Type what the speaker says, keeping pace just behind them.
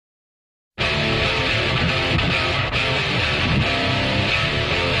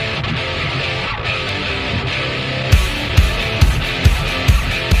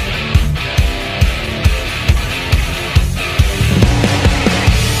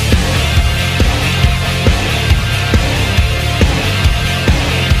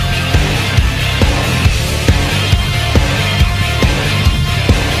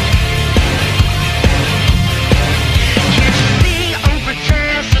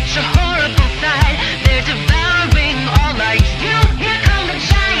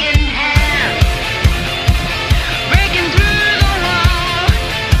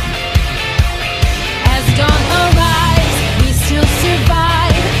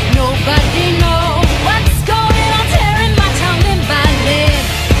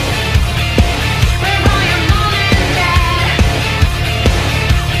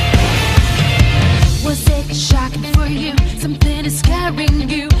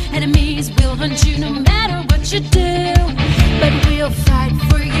Enemies will hunt you no matter what you do, but we'll fight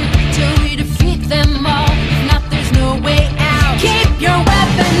for you till we defeat them all. If not, there's no way out. Keep your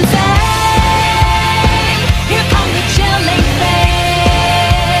weapons aimed. Here come the chilling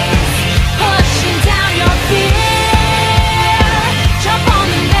flames, pushing down your fear. Jump on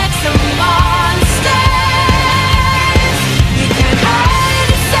the necks of monsters. You can't hide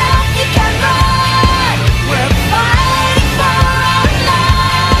yourself, you can't run. We're fighting for our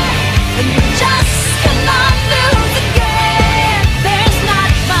life, and you just cannot lose again. There's not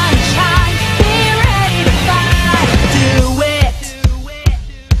much time, be ready to fight. Do it.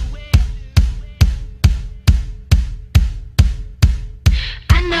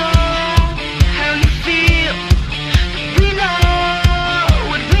 I know how you feel, we know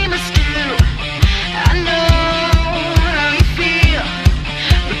what we must do. I know how you feel,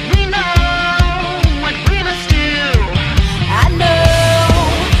 but we know what we must do. I know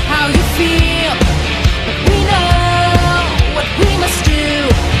how you feel, but we know what we must do.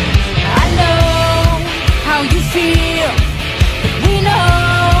 I know how you feel, but we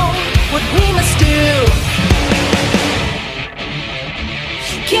know what we must do.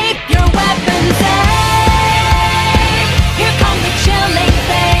 Keep your